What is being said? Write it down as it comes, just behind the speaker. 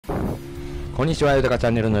こんにちは、yutakaチ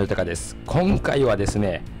ャンネルのyutakaです。今回はです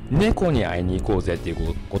ね、猫に会いに行こうぜってい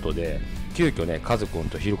うことで、急遽ね、カズくん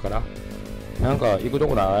と昼からなんか行くと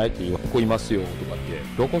こないって言う、ここいますよとかって、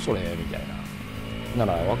どこそれみたいな。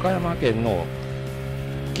なら和歌山県の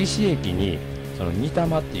岸駅にその煮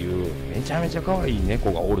玉っていうめちゃめちゃ可愛い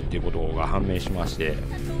猫がおるっていうことが判明しまして、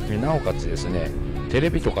なおかつですね、テ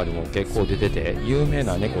レビとかでも結構出てて有名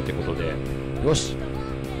な猫ってことで、よし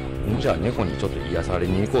じゃあ猫にちょっと癒され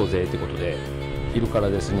に行こうぜってことで、昼から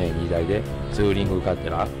ですね2台でツーリングがて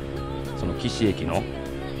らその岸駅の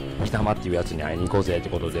煮玉っていうやつに会いに行こうぜって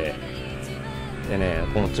ことで、でね、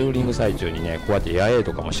このツーリング最中にね、こうやって野営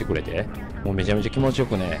とかもしてくれて、もうめちゃめちゃ気持ちよ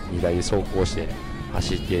くね2台で走行して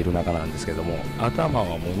走っている中なんですけども、頭は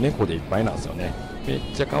もう猫でいっぱいなんですよね。めっ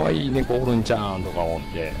ちゃ可愛い猫おるんちゃうんとか思っ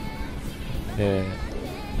て、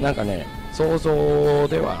なんかね、想像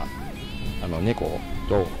では猫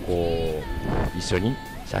とこう一緒に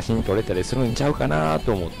写真撮れたりするんちゃうかな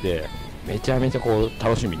と思って、めちゃめちゃこう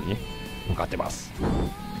楽しみに向かってます。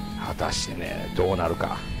果たしてね、どうなる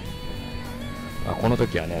か。この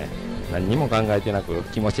時はね、何にも考えてなく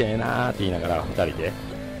気持ちええなーって言いながら2人で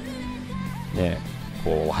ね、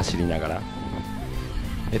こう走りながら、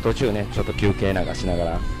で途中ねちょっと休憩なんかしなが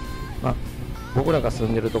ら、僕らが住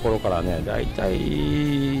んでるところからね、だいたい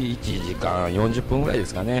1時間40分ぐらいで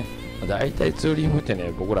すかね。だいたいツーリングって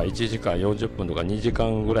ね、僕ら1時間40分とか2時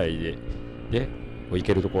間ぐらいで行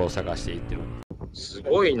けるところを探していってる。す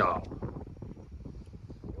ごいな。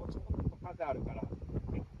風あるから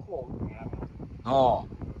結構ああ、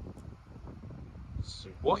す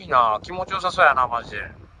ごいな。気持ちよさそうやな、マジで。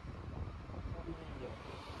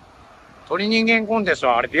鳥人間コンテスト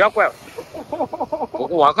はあれ琵琶湖や。こ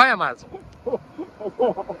こ和歌山やぞ。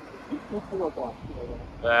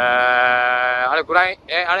あれ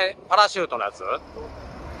あれパラシュートのやつ？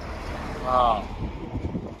ああ、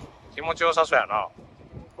気持ちよさそうやな。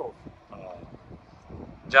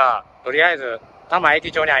じゃあとりあえず多摩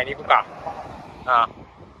駅長に会いに行くか。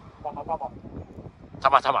た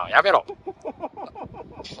またまやめろ。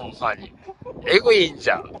ほんまにエグいん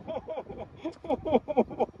じゃん。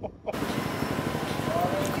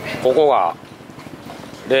ここが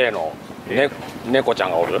例の猫ちゃ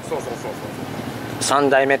んがおる。そう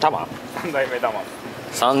三代目玉。三代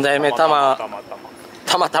目玉。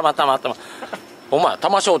お前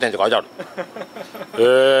玉商店って書いてあ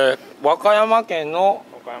る。和歌山県の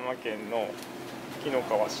紀の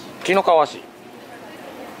川市、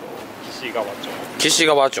岸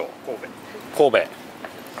川町、神戸。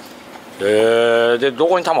でど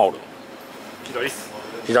こに玉おる？左っす。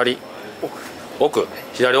左奥。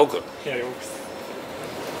左奥っす。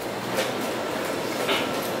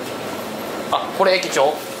あ、これ駅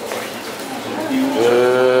長。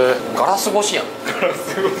ガラス越しやん。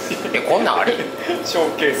こんなんあり？ショ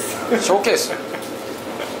ーケース多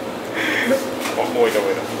いとこ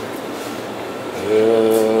だ。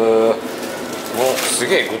もうす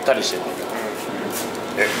げえぐったりしてる。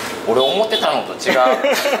俺思ってたのと違う。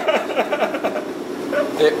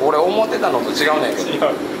俺思ってたのと違うねんけ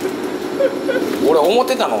ど。俺思っ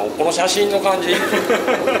てたのこの写真の感じ。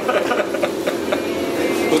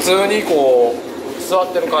普通にこう座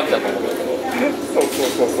ってる感じだと思うんだけど。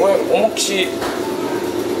これ思いっきしシ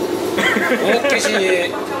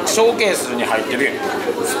ョーケースに入ってるやん。マ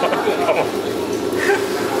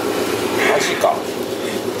ジか。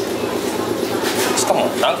しかも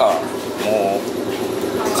なんかも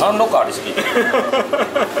う貫禄ありすぎて。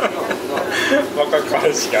若か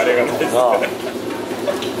りしきあれがないですね。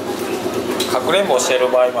かくれんぼしてる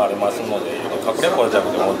場合もありますので、かくれんぼじゃな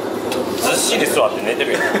くてもずっしり座って寝て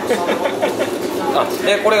るやん。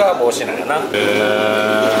でこれが帽子なんやな。ほ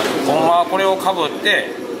んまはこれをかぶって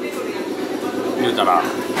言うたら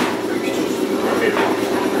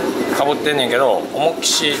かぶってんねんけど、思いっき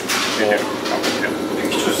し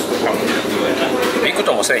びく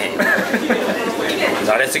ともせえへん。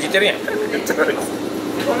慣れすぎてるやん。めっちゃ目開い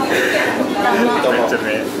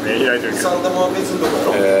てるけど。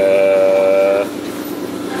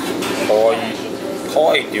か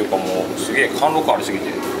わいいっていうか、もうすげえ貫禄ありすぎて。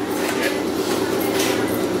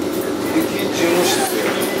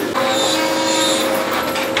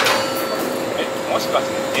もしかし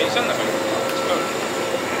て電車の中に違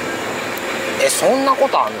う？そんなこ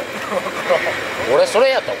とあんの？俺そ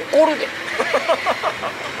れやったら怒るで。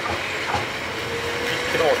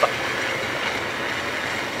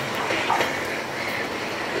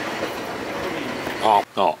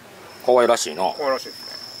可愛らしいな。可愛らしいです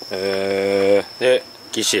ね。で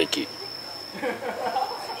岸駅。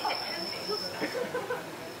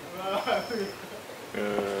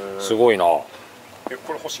すごいな。これ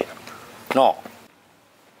欲しいな。なあ。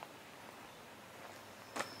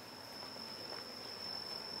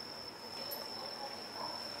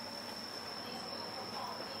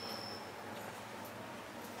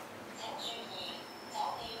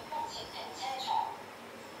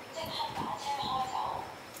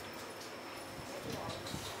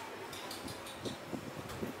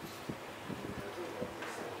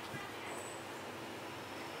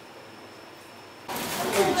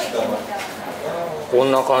こ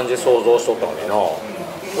んな感じ想像しとったのにな。そう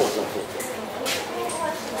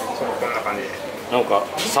こんな感じでなんか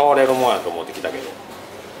触れるもんやと思ってきたけど。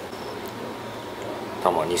多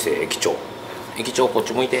摩2世駅長。駅長こっ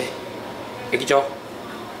ち向いて。駅長。あ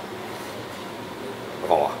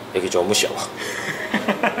かんわ。駅長無視やわ。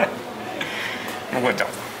もこちゃん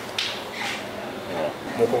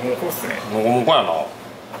もこもこっすね。もこもこやな。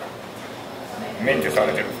メンテさ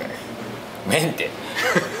れてるんですね。メンテ。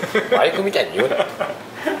バイクみたいに言うな。い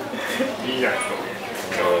いじゃないです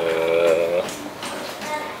か。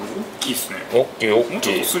大きいっすね。大きい大もうち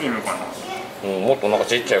ょきい。っとスリムかな。もっとなんか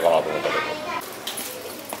ちっちゃいかなと思ったけど。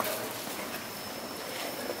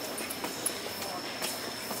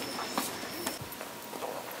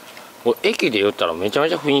これ駅で言ったらめちゃめ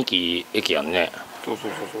ちゃ雰囲気いい駅やんね。そうも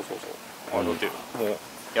う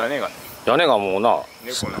屋根がね。屋根がもうな、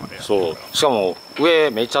猫の中で。そう、しかも上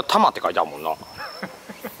めっちゃ玉って書いてあるもんな。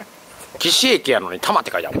岸駅やのに玉っ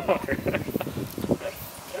て書いてあるもん。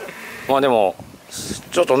まあでも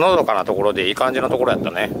ちょっとのどかなところでいい感じのところやった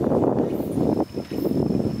ね。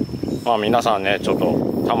まあ皆さんね、ちょっ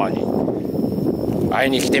とたまに会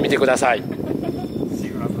いに来てみてください。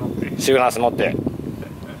シグナス乗って。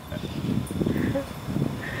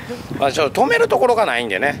まあちょっと止めるところがないん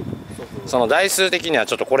でね、その台数的には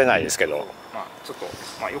ちょっと来れないですけど、まあちょっと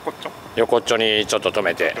まあ横っちょ横っちょにちょっと止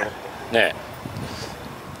めてね。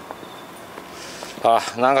あ、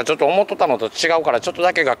なんかちょっと思っとったのと違うからちょっと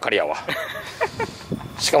だけがっかりやわ。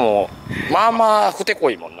しかもまあまあふてこ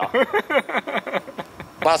いもんな。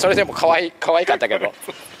まあそれでも可愛かったけど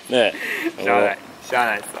ね。しゃあ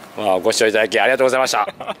ないっすわ。まあご視聴いただきありがとうございました。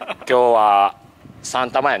今日は3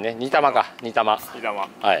玉やね。2玉か、2玉。2玉。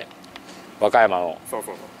はい。和歌山のそう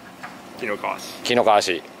紀の川市。紀の川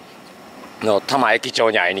市の多摩駅長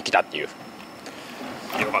に会いに来たっていう。よ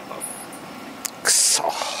かった。くそ。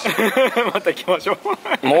また来ましょ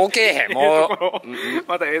う。もうけえへん。もう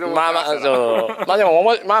また江戸まあまあそうまあでも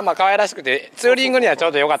まあまあ可愛らしくてツーリングにはちょ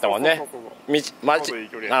うどよかったもんね。ちょ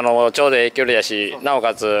うどいい距離やし、なお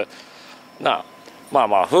かつな、まあ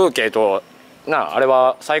まあ風景とな、あれ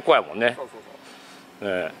は最高やもんね。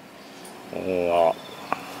ねえ、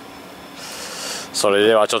それ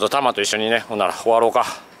ではちょっと玉と一緒にね、ほんなら終わろうか。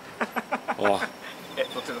ど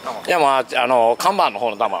っちの玉？いやまあ看板の方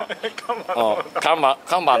の玉。看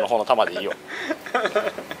板の方の玉でいいよ。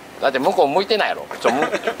だって向こう向いてないやろ。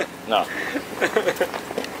なあ、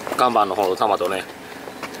看板の方の玉とね。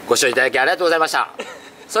ご視聴いただきありがとうございました。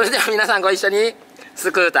それでは皆さんご一緒に、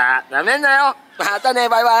スクーターなめんなよ。またね、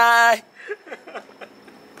バイバイ。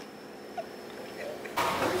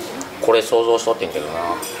これ想像しとってんけどな。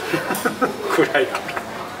暗いな。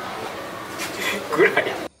暗い。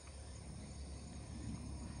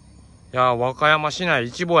いや、和歌山市内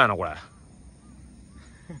一望やなこれ。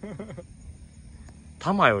多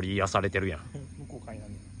摩より癒されてるやん。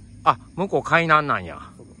あ、向こう海南なんや。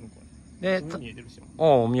で、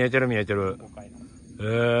おお、見えてる。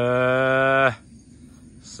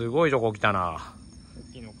すごいとこ来たな。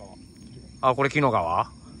あ、これ紀の川？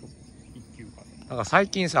なんか最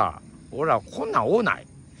近さ、俺らこんなん多ない。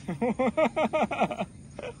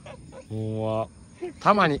もう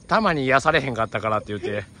たまに癒されへんかったからって言っ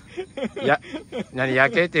て、夜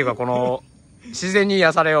景っていうかこの自然に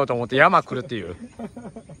癒されようと思って山来るっていう。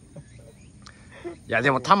いや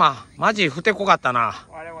でもマジふてこかったな。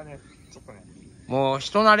あれはね、ちょっとね。もう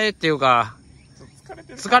人慣れっていうか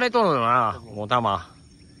疲れとるよな、もう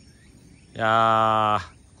いやー、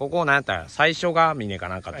ここなんやったら最初が峰か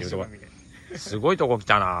なんかっていうとこ、すごいとこ来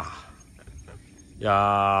たな。い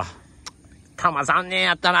やー、残念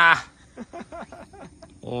やったな。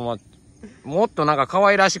もっとなんか可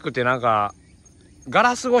愛らしくて、なんかガ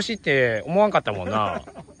ラス越しって思わんかったもんな。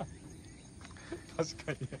確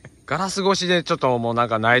かにね。ガラス越しでちょっともうなん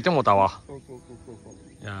か泣いてもたわ。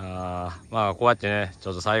いやー、まあこうやってね、ち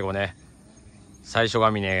ょっと最後ね、最初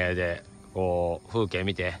が峰でこう風景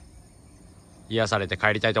見て癒されて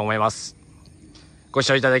帰りたいと思います。ご視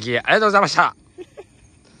聴いただきありがとうございました。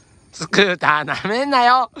スクーターなめんな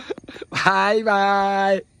よ。バイ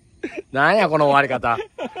バイ。なんやこの終わり方。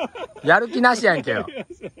やる気なしやんけよ。